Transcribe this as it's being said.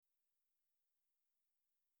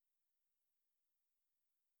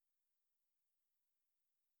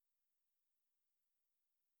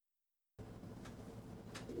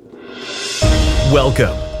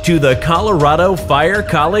Welcome to the Colorado Fire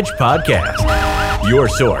College Podcast, your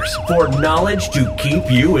source for knowledge to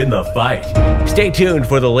keep you in the fight. Stay tuned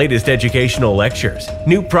for the latest educational lectures,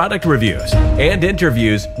 new product reviews, and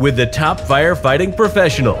interviews with the top firefighting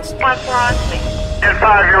professionals.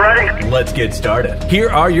 10-5, you ready? Let's get started. Here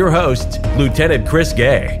are your hosts, Lieutenant Chris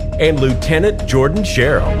Gay and Lieutenant Jordan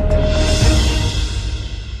Sherrill.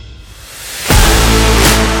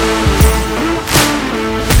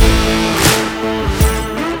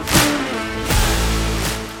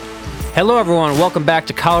 Hello everyone, welcome back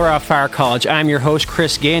to Colorado Fire College. I'm your host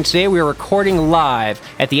Chris Gay, and today we are recording live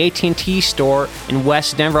at the AT&T store in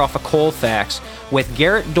West Denver off of Colfax with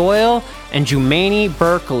Garett Doyle and Jumaane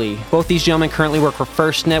Berkley. Both these gentlemen currently work for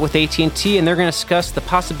FirstNet with AT&T, and they're going to discuss the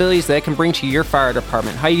possibilities that it can bring to your fire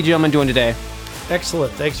department. How are you gentlemen doing today?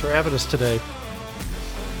 Excellent. Thanks for having us today.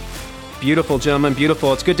 Beautiful, gentlemen,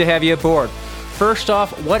 beautiful. It's good to have you aboard. First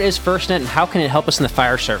off, what is FirstNet and how can it help us in the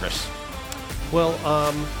fire service?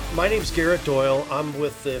 Well, my name's Garett Doyle. I'm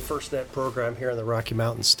with the FirstNet program here in the Rocky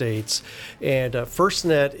Mountain States. And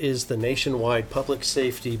FirstNet is the nationwide public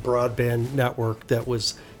safety broadband network that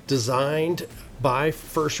was designed by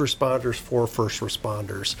first responders for first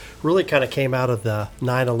responders. Really kind of came out of the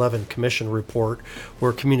 9/11 Commission report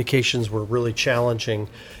where communications were really challenging.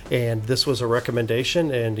 And this was a recommendation.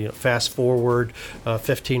 And fast forward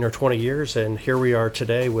 15 or 20 years, and here we are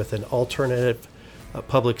today with an alternative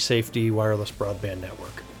public safety wireless broadband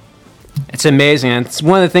network. It's amazing. And it's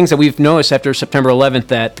one of the things that we've noticed after September 11th,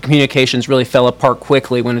 that the communications really fell apart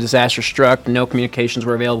quickly when a disaster struck. No communications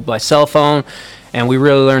were available by cell phone. And we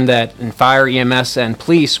really learned that in fire, EMS, and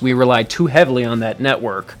police, we relied too heavily on that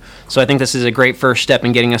network. So I think this is a great first step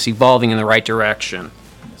in getting us evolving in the right direction.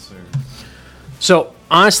 Yes, sir. So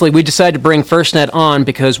honestly, we decided to bring FirstNet on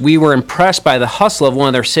because we were impressed by the hustle of one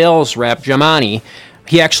of their sales rep, Jumaane.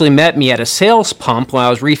 He actually met me at a sales pump while I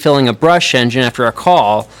was refilling a brush engine after a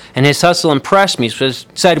call, and his hustle impressed me, so we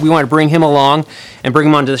decided we wanted to bring him along and bring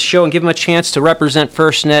him onto the show and give him a chance to represent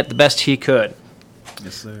FirstNet the best he could.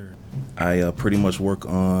 Yes, sir. I pretty much work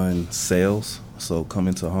on sales, so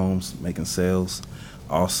coming to homes, making sales,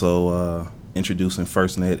 also introducing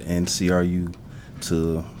FirstNet and CRU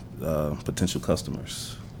to potential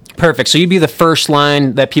customers. Perfect. So you'd be the first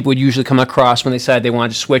line that people would usually come across when they decide they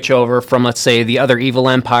wanted to switch over from, let's say, the other evil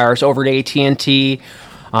empires over to AT&T.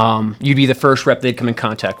 You'd be the first rep they'd come in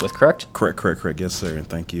contact with, correct? Correct. Yes, sir, and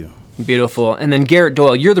thank you. Beautiful. And then Garett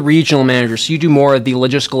Doyle, you're the regional manager, so you do more of the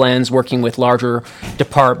logistical ends, working with larger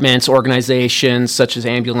departments, organizations such as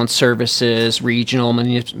ambulance services, regional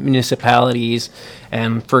municipalities,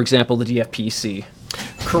 and, for example, the DFPC.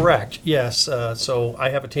 Correct. Yes. So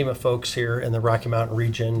I have a team of folks here in the Rocky Mountain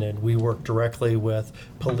region, and we work directly with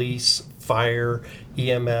police, fire,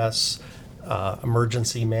 EMS,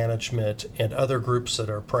 emergency management, and other groups that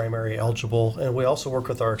are primary eligible. And we also work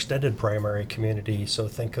with our extended primary community. So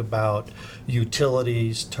think about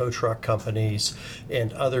utilities, tow truck companies,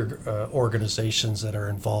 and other organizations that are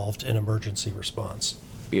involved in emergency response.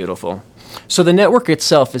 Beautiful. So the network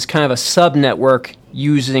itself is kind of a sub-network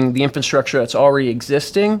using the infrastructure that's already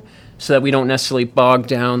existing so that we don't necessarily bog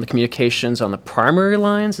down the communications on the primary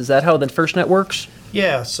lines. Is that how the FirstNet works?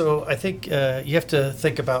 Yeah, so I think you have to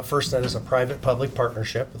think about FirstNet as a private-public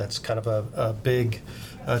partnership. That's kind of a big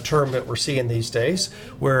term that we're seeing these days,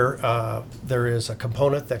 where there is a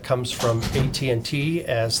component that comes from AT&T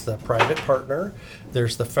as the private partner.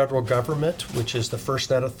 There's the federal government, which is the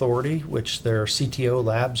FirstNet Authority, which their CTO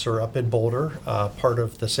labs are up in Boulder, part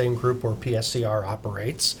of the same group where PSCR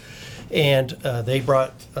operates. And they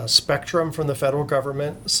brought spectrum from the federal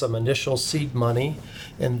government, some initial seed money,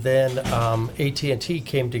 and then AT&T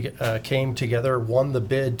came together, won the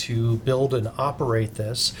bid to build and operate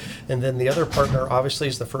this. And then the other partner, obviously,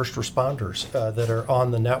 is the first responders that are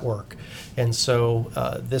on the network. And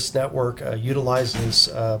so this network utilizes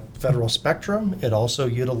federal spectrum. It also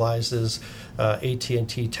utilizes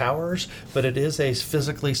AT&T towers, but it is a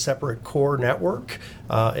physically separate core network.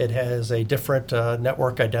 It has a different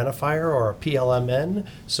network identifier, or a PLMN,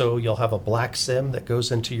 so you'll have a black SIM that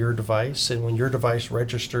goes into your device, and when your device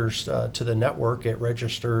registers to the network, it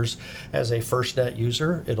registers as a FirstNet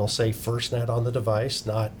user. It'll say FirstNet on the device,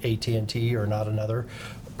 not AT&T or not another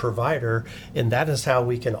provider, and that is how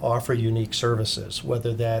we can offer unique services,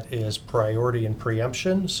 whether that is priority and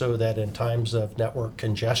preemption, so that in times of network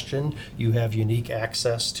congestion, you have unique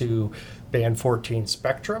access to band 14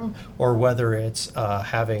 spectrum, or whether it's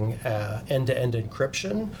having end-to-end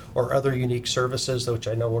encryption or other unique services, which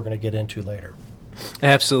I know we're going to get into later.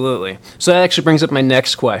 Absolutely. So that actually brings up my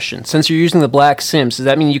next question. Since you're using the black SIMs, does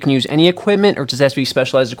that mean you can use any equipment, or does that have to be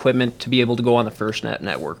specialized equipment to be able to go on the FirstNet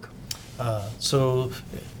network? So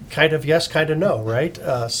kind of yes, kind of no, right?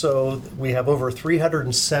 So we have over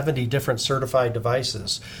 370 different certified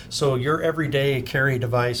devices. So your everyday carry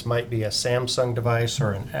device might be a Samsung device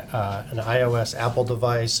or an iOS Apple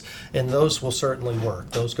device, and those will certainly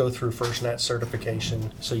work. Those go through FirstNet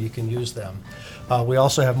certification, so you can use them. We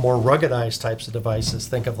also have more ruggedized types of devices.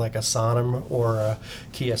 Think of like a Sonim or a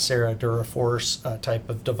Kyocera DuraForce type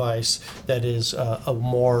of device that is a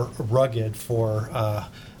more rugged for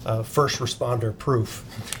first responder proof.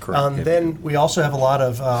 Correct. Then we also have a lot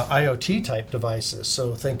of IoT type devices.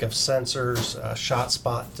 So think of sensors, shot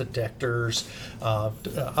spot detectors,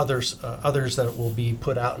 others that will be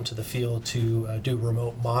put out into the field to do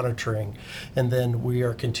remote monitoring. And then we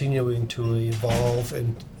are continuing to evolve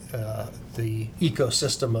in the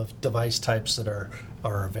ecosystem of device types that are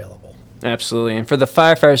available. Absolutely. And for the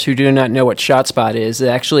firefighters who do not know what ShotSpot is, it's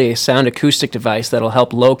actually a sound acoustic device that'll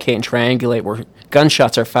help locate and triangulate where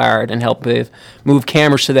gunshots are fired and help move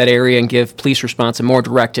cameras to that area and give police response a more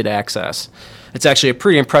directed access. It's actually a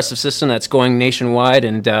pretty impressive system that's going nationwide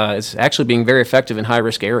and is actually being very effective in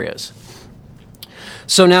high-risk areas.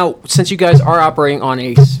 So now, since you guys are operating on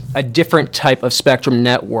a different type of spectrum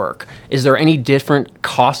network, is there any different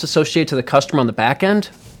cost associated to the customer on the back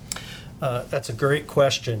end? That's a great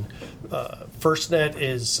question. FirstNet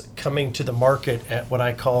is coming to the market at what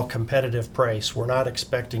I call competitive price. We're not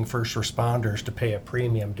expecting first responders to pay a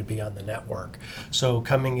premium to be on the network. So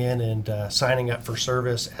coming in and signing up for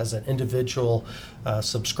service as an individual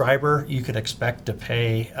subscriber, you could expect to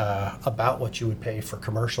pay about what you would pay for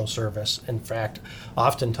commercial service. In fact,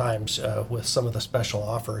 oftentimes with some of the special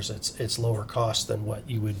offers, it's lower cost than what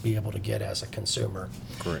you would be able to get as a consumer.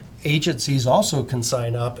 Correct. Agencies also can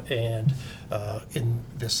sign up, and in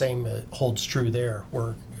the same holds true there,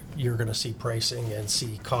 where you're going to see pricing and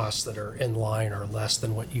see costs that are in line or less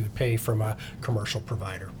than what you would pay from a commercial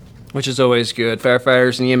provider. Which is always good.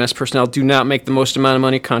 Firefighters and EMS personnel do not make the most amount of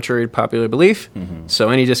money, contrary to popular belief. Mm-hmm. So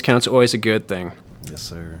any discount's always a good thing. Yes,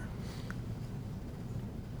 sir.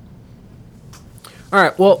 All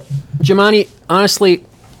right. Well, Jumaane, honestly,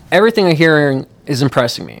 everything I'm hearing is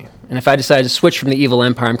impressing me. And if I decided to switch from the evil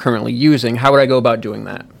empire I'm currently using, how would I go about doing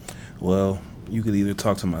that? Well, you could either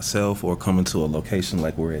talk to myself or come into a location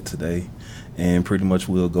like we're at today, and pretty much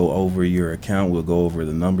we'll go over your account, we'll go over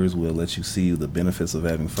the numbers, we'll let you see the benefits of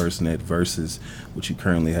having FirstNet versus what you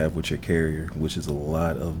currently have with your carrier, which is a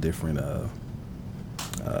lot of different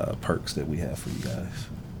perks that we have for you guys.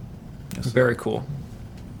 Yes, very cool.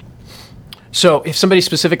 So if somebody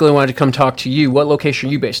specifically wanted to come talk to you, what location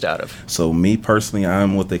are you based out of? So me personally,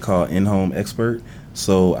 I'm what they call in-home expert.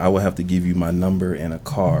 So I would have to give you my number and a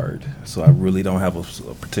card. So I really don't have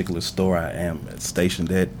a particular store I am stationed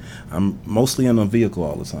at. I'm mostly in a vehicle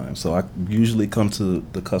all the time. So I usually come to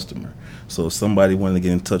the customer. So if somebody wanted to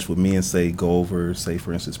get in touch with me and say, go over, say,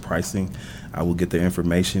 for instance, pricing, I will get their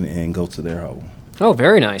information and go to their home. Oh,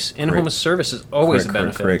 very nice. In-home service is always a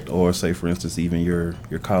benefit. Correct. Or say, for instance, even your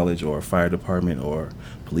college or fire department or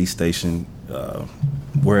police station,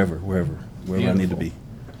 wherever I need to be.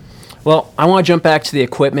 Well, I want to jump back to the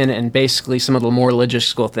equipment and basically some of the more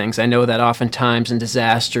logistical things. I know that oftentimes in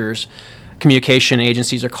disasters, communication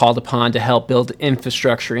agencies are called upon to help build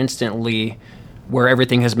infrastructure instantly where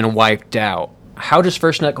everything has been wiped out. How does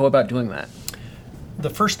FirstNet go about doing that? The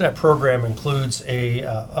FirstNet program includes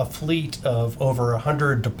a fleet of over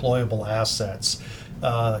 100 deployable assets.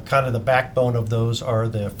 Kind of the backbone of those are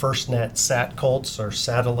the FirstNet SatColts, or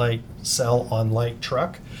satellite cell on light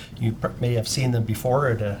truck. You may have seen them before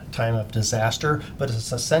at a time of disaster, but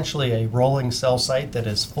it's essentially a rolling cell site that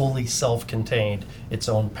is fully self-contained. Its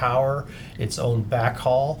own power, its own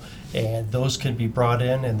backhaul, and those can be brought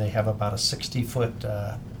in, and they have about a 60-foot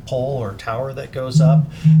pole or tower that goes up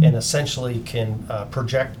and essentially can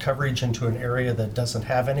project coverage into an area that doesn't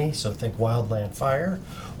have any, so think wildland fire,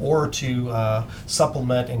 or to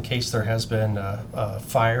supplement in case there has been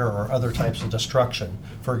fire or other types of destruction.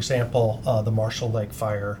 For example, the Marshall Lake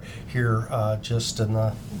fire here just in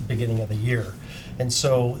the beginning of the year. And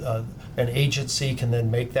so an agency can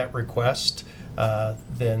then make that request.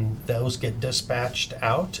 Then those get dispatched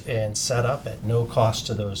out and set up at no cost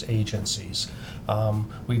to those agencies.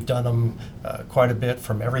 We've done them quite a bit,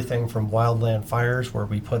 from everything from wildland fires, where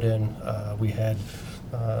we put in, we had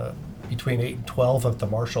between 8 and 12 of the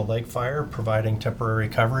Marshall Lake fire providing temporary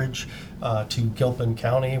coverage, to Gilpin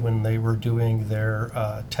County when they were doing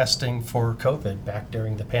their testing for COVID back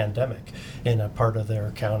during the pandemic in a part of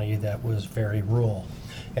their county that was very rural.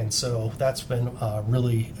 And so that's been a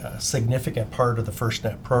really significant part of the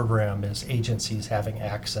FirstNet program is agencies having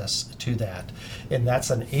access to that. And that's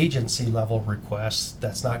an agency level request.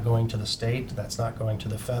 That's not going to the state. That's not going to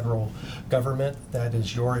the federal government. That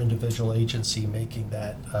is your individual agency making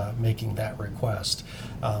that request.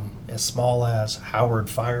 As small as Howard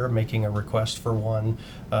Fire making a request for one,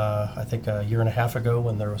 I think a year and a half ago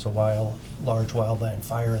when there was a large wildland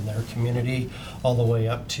fire in their community, all the way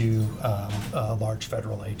up to large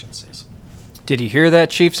federal agencies. Did you hear that,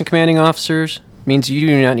 chiefs and commanding officers? Means you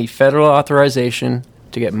do not need federal authorization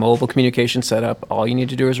to get mobile communication set up. All you need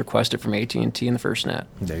to do is request it from AT&T and the FirstNet.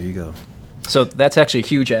 There you go. So that's actually a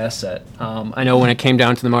huge asset. I know when it came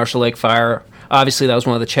down to the Marshall Lake fire, obviously that was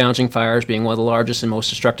one of the challenging fires, being one of the largest and most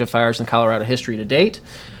destructive fires in Colorado history to date.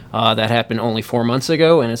 That happened only 4 months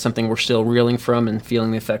ago, and it's something we're still reeling from and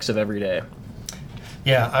feeling the effects of every day.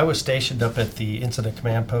 Yeah, I was stationed up at the Incident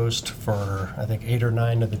Command Post for, I think, 8 or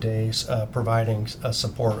 9 of the days, providing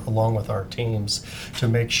support along with our teams to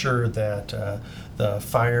make sure that the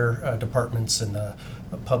fire departments and the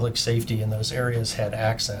public safety in those areas had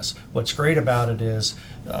access. What's great about it is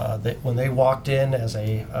that when they walked in as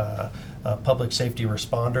a public safety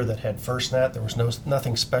responder that had FirstNet, there was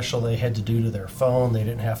nothing special they had to do to their phone. They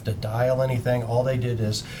didn't have to dial anything. All they did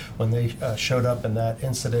is when they showed up in that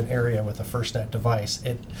incident area with a FirstNet device,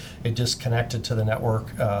 it just connected to the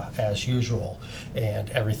network as usual, and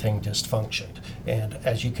everything just functioned. And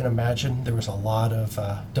as you can imagine, there was a lot of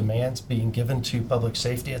demands being given to public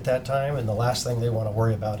safety at that time, and the last thing they want to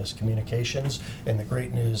worry about is communications. And the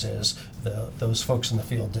great news is those folks in the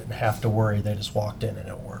field didn't have to worry. They just walked in and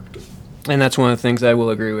it worked. And that's one of the things I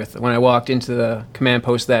will agree with. When I walked into the command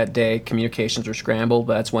post that day, communications were scrambled,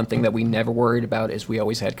 but that's one thing that we never worried about is we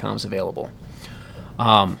always had comms available.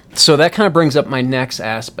 So that kind of brings up my next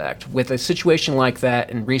aspect. With a situation like that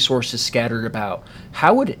and resources scattered about,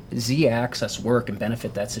 how would Z-Access work and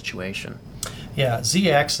benefit that situation? Yeah,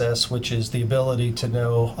 Z-Access, which is the ability to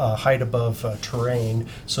know height above terrain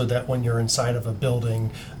so that when you're inside of a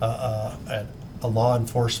building, a law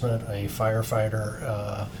enforcement, a firefighter,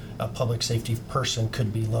 a public safety person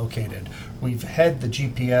could be located. We've had the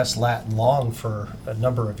GPS lat long for a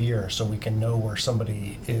number of years so we can know where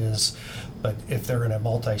somebody is, but if they're in a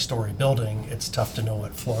multi-story building, it's tough to know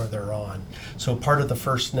what floor they're on. So part of the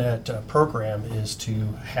FirstNet program is to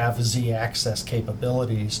have Z-Access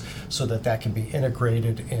capabilities so that can be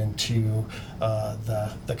integrated into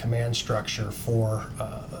the command structure for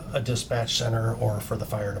a dispatch center or for the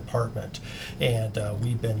fire department. And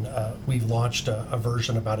we've launched a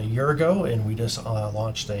version about a year ago, and we just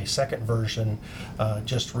launched a second version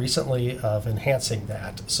just recently of enhancing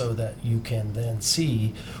that so that you can then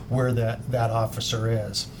see where that officer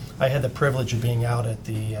is. I had the privilege of being out at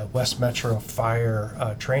the West Metro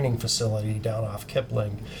Fire training facility down off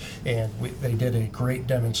Kipling, and they did a great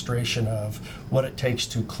demonstration of what it takes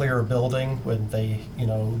to clear a building when they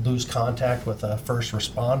lose contact with a first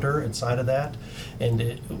responder inside of that. And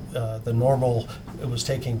it was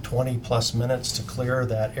taking 20 plus minutes to clear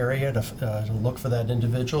that area to look for that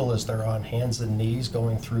individual as they're on hands and knees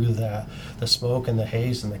going through the smoke and the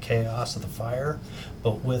haze and the chaos of the fire.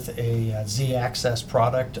 But with a Z-Access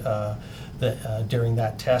product, during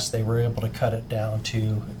that test, they were able to cut it down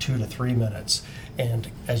to 2 to 3 minutes. And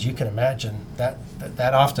as you can imagine, that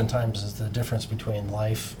oftentimes is the difference between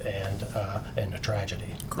life and a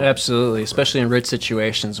tragedy. Absolutely, especially in RIT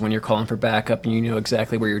situations when you're calling for backup and you know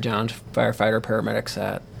exactly where your downed firefighter or paramedic's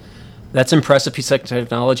at. That's an impressive piece of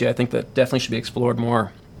technology. I think that definitely should be explored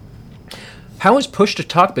more. How has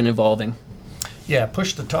push-to-talk been evolving? Yeah,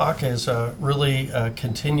 push-to-talk has really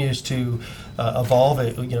continues to evolve.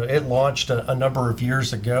 It launched a number of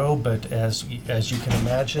years ago, but as you can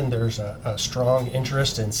imagine, there's a strong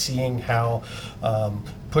interest in seeing how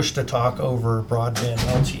push-to-talk over broadband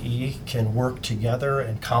LTE can work together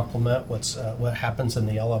and complement what happens in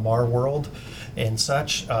the LMR world and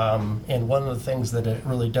such. And one of the things that it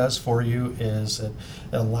really does for you is it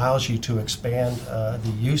allows you to expand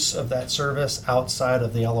the use of that service outside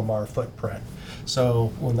of the LMR footprint.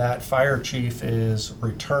 So when that fire chief is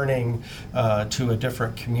returning to a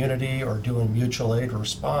different community or doing mutual aid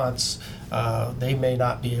response, they may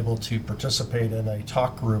not be able to participate in a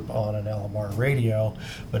talk group on an LMR radio,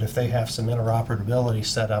 but if they have some interoperability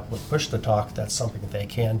set up with push-to-talk, that's something that they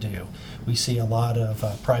can do. We see a lot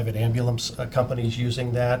of private ambulance companies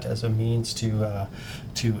using that as a means to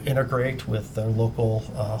integrate with their local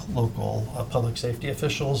public safety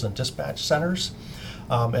officials and dispatch centers.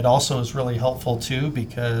 It also is really helpful too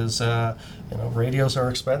because radios are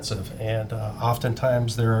expensive, and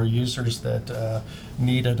oftentimes there are users that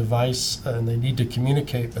need a device and they need to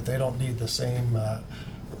communicate, but they don't need the same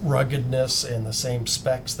ruggedness and the same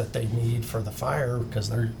specs that they need for the fire because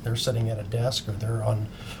they're sitting at a desk or they're on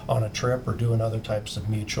a trip or doing other types of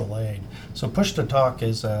mutual aid. So push to talk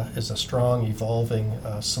is a strong evolving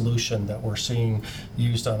solution that we're seeing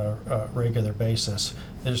used on a regular basis.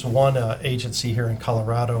 There's one agency here in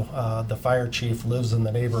Colorado. The fire chief lives in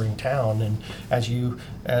the neighboring town, and as you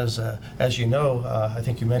know, I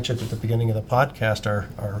think you mentioned at the beginning of the podcast,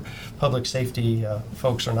 our public safety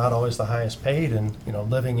folks are not always the highest paid, and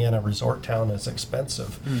living in a resort town is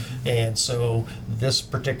expensive. Mm-hmm. And so this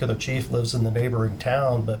particular chief lives in the neighboring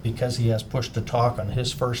town, but because he has push to talk on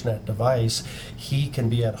his FirstNet device, he can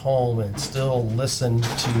be at home and still listen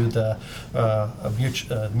to the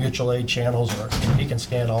mutual aid channels, or he can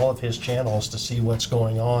scan all of his channels to see what's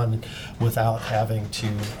going on without having to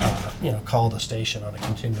call the station on a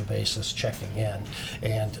continual basis checking in,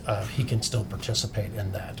 and he can still participate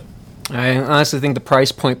in that. I honestly think the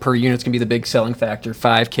price point per unit is going to be the big selling factor.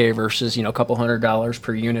 $5K versus a couple $100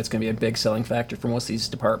 per unit is going to be a big selling factor for most of these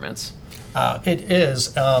departments. It is,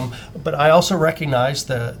 but I also recognize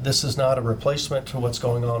that this is not a replacement to what's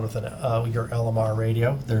going on with your LMR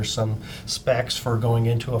radio. There's some specs for going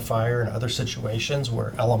into a fire and other situations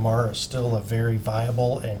where LMR is still a very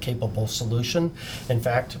viable and capable solution. In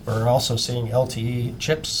fact, we're also seeing LTE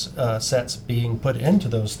chips sets being put into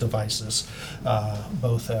those devices.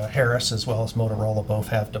 Both Harris as well as Motorola both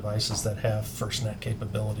have devices that have FirstNet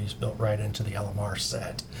capabilities built right into the LMR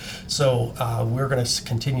set. So we're going to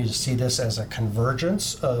continue to see this as a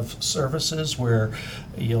convergence of services where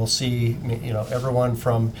you'll see, everyone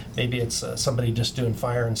from maybe it's somebody just doing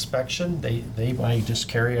fire inspection. They might just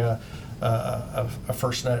carry a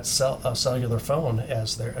FirstNet cellular phone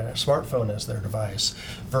as their smartphone as their device,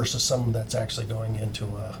 versus someone that's actually going into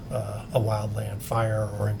a wildland fire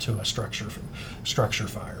or into a structure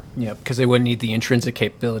fire. Yeah, because they wouldn't need the intrinsic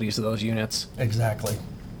capabilities of those units. Exactly.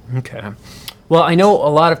 Okay. Well, I know a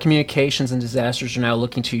lot of communications and disasters are now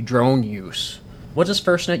looking to drone use. What does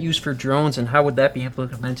FirstNet use for drones, and how would that be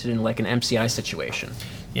implemented in like an MCI situation?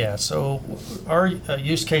 Yeah, so our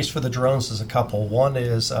use case for the drones is a couple. One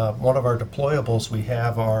is one of our deployables we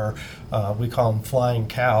have are, we call them flying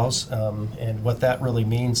cows, and what that really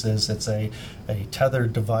means is it's a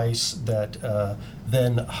tethered device that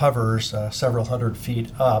then hovers several hundred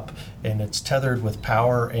feet up, and it's tethered with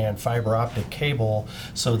power and fiber optic cable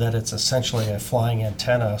so that it's essentially a flying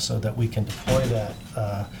antenna so that we can deploy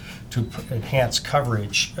that to enhance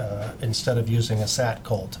coverage instead of using a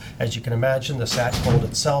SAT-COLT. As you can imagine, the SAT-COLT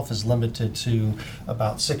itself is limited to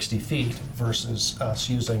about 60 feet versus us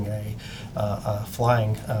using a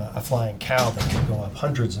flying cow that can go up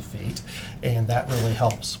hundreds of feet, and that really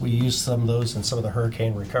helps. We use some of those in some of the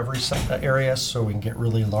hurricane recovery areas so we can get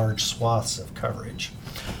really large swaths of coverage.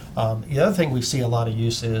 The other thing we see a lot of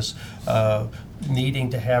use is needing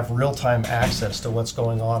to have real-time access to what's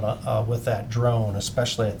going on with that drone,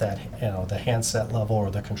 especially at that the handset level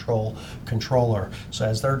or the controller. So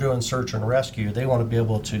as they're doing search and rescue, they want to be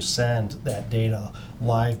able to send that data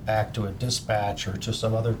live back to a dispatch or to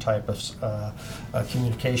some other type of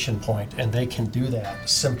communication point, and they can do that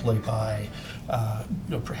simply by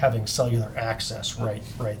having cellular access right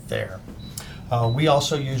there. We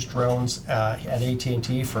also use drones at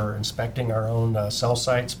AT&T for inspecting our own cell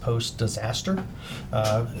sites post-disaster.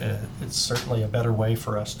 It's certainly a better way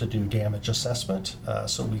for us to do damage assessment,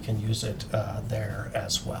 so we can use it there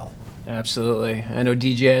as well. Absolutely. I know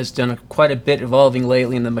DJI has done quite a bit evolving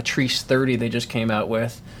lately in the Matrice 30 they just came out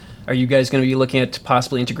with. Are you guys going to be looking at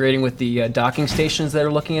possibly integrating with the docking stations that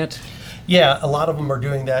are looking at? Yeah, a lot of them are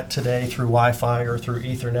doing that today through Wi-Fi or through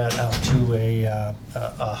Ethernet out to a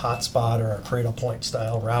hotspot or a cradle point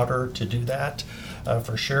style router to do that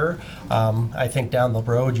for sure. I think down the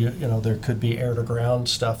road, there could be air to ground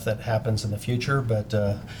stuff that happens in the future, but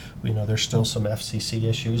there's still some FCC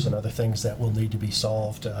issues and other things that will need to be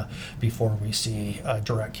solved before we see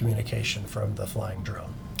direct communication from the flying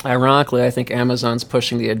drone. Ironically, I think Amazon's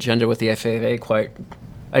pushing the agenda with the FAA quite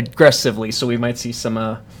aggressively, so we might see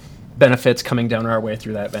some benefits coming down our way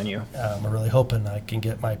through that venue. I'm really hoping I can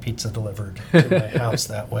get my pizza delivered to my house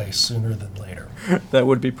that way sooner than later. That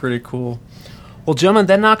would be pretty cool. Well, gentlemen,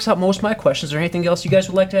 that knocks out most of my questions. Is there anything else you guys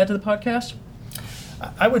would like to add to the podcast?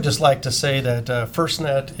 I would just like to say that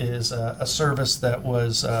FirstNet is a service that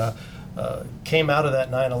was came out of that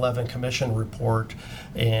 9/11 Commission report,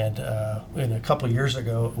 and a couple of years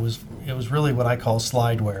ago, it was really what I call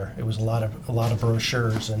slideware. It was a lot of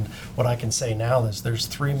brochures, and what I can say now is there's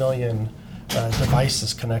 3 million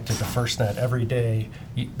devices connected to FirstNet every day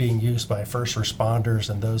being used by first responders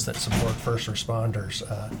and those that support first responders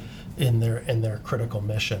in their critical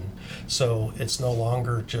mission. So it's no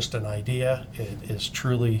longer just an idea. It is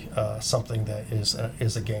truly something that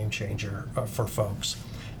is a game changer for folks.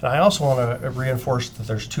 And I also want to reinforce that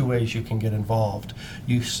there's two ways you can get involved.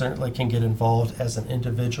 You certainly can get involved as an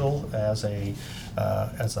individual, as a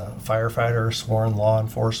firefighter, sworn law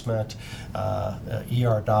enforcement,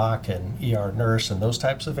 ER doc and ER nurse, and those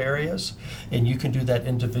types of areas. And you can do that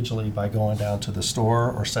individually by going down to the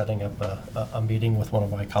store or setting up a meeting with one of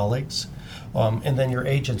my colleagues. And then your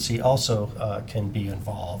agency also can be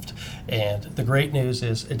involved. And the great news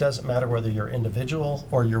is it doesn't matter whether you're individual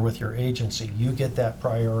or you're with your agency. You get that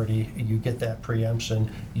priority, you get that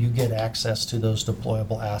preemption, you get access to those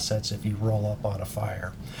deployable assets if you roll up on a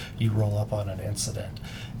fire, you roll up on an incident.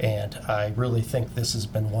 And I really think this has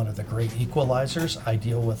been one of the great equalizers. I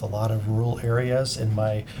deal with a lot of rural areas in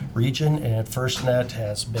my region, and FirstNet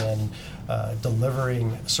has been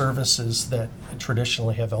delivering services that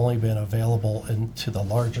traditionally have only been available to the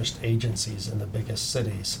largest agencies in the biggest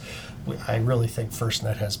cities. I really think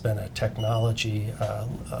FirstNet has been a technology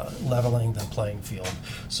leveling the playing field,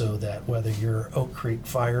 so that whether you're Oak Creek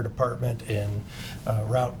Fire Department in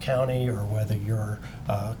Routt County or whether you're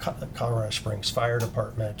Colorado Springs Fire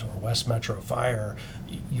Department or West Metro Fire,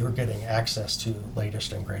 you're getting access to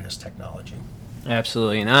latest and greatest technology.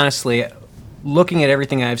 Absolutely. And honestly, looking at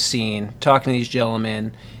everything I've seen, talking to these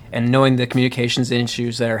gentlemen, and knowing the communications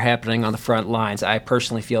issues that are happening on the front lines, I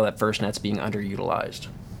personally feel that FirstNet's being underutilized.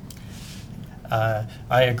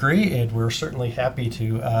 I agree, and we're certainly happy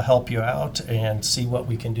to help you out and see what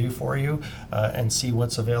we can do for you and see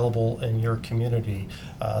what's available in your community.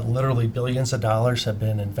 Literally billions of dollars have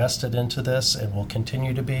been invested into this and will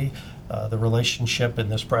continue to be. The relationship in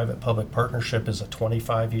this private-public partnership is a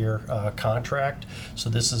 25-year contract, so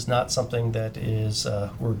this is not something that is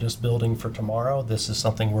we're just building for tomorrow. This is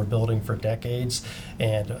something we're building for decades,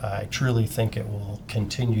 and I truly think it will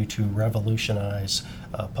continue to revolutionize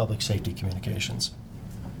public safety communications.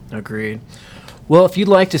 Agreed. Well, if you'd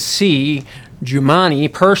like to see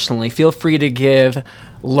Jumaane personally, feel free to give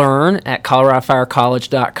Learn at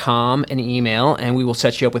coloradofirecollege.com an email, and we will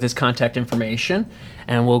set you up with his contact information,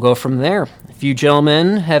 and we'll go from there. If you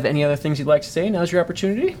gentlemen have any other things you'd like to say, now's your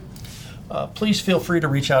opportunity. Please feel free to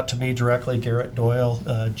reach out to me directly, Garett Doyle,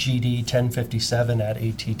 GD1057 at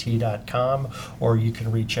att.com, or you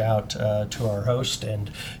can reach out to our host, and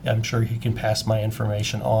I'm sure he can pass my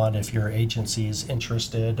information on if your agency is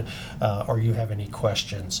interested or you have any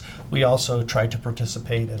questions. We also try to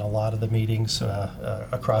participate in a lot of the meetings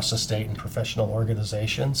across the state in professional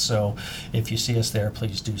organizations, so if you see us there,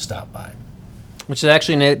 please do stop by. Which is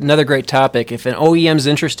actually another great topic. If an OEM's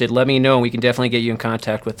interested, let me know, and we can definitely get you in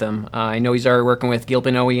contact with them. I know he's already working with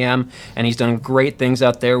Gilpin OEM, and he's done great things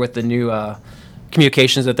out there with the new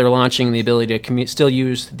communications that they're launching, and the ability to still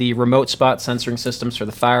use the remote spot censoring systems for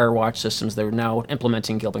the fire watch systems they're now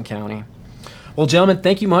implementing in Gilpin County. Well, gentlemen,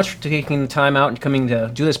 thank you much for taking the time out and coming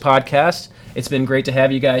to do this podcast. It's been great to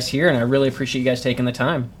have you guys here, and I really appreciate you guys taking the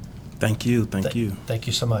time. Thank you. Thank you. Thank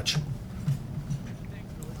you so much.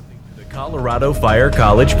 Colorado Fire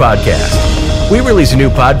College Podcast. We release a new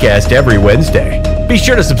podcast every Wednesday. Be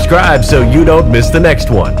sure to subscribe so you don't miss the next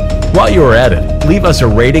one. While you are at it, leave us a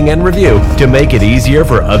rating and review to make it easier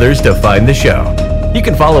for others to find the show. You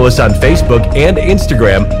can follow us on Facebook and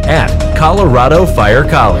Instagram at Colorado Fire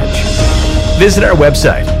College. Visit our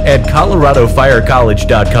website at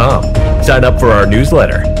coloradofirecollege.com. Sign up for our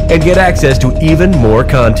newsletter and get access to even more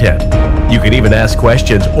content. You can even ask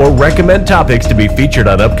questions or recommend topics to be featured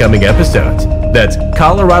on upcoming episodes. That's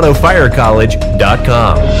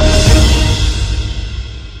coloradofirecollege.com.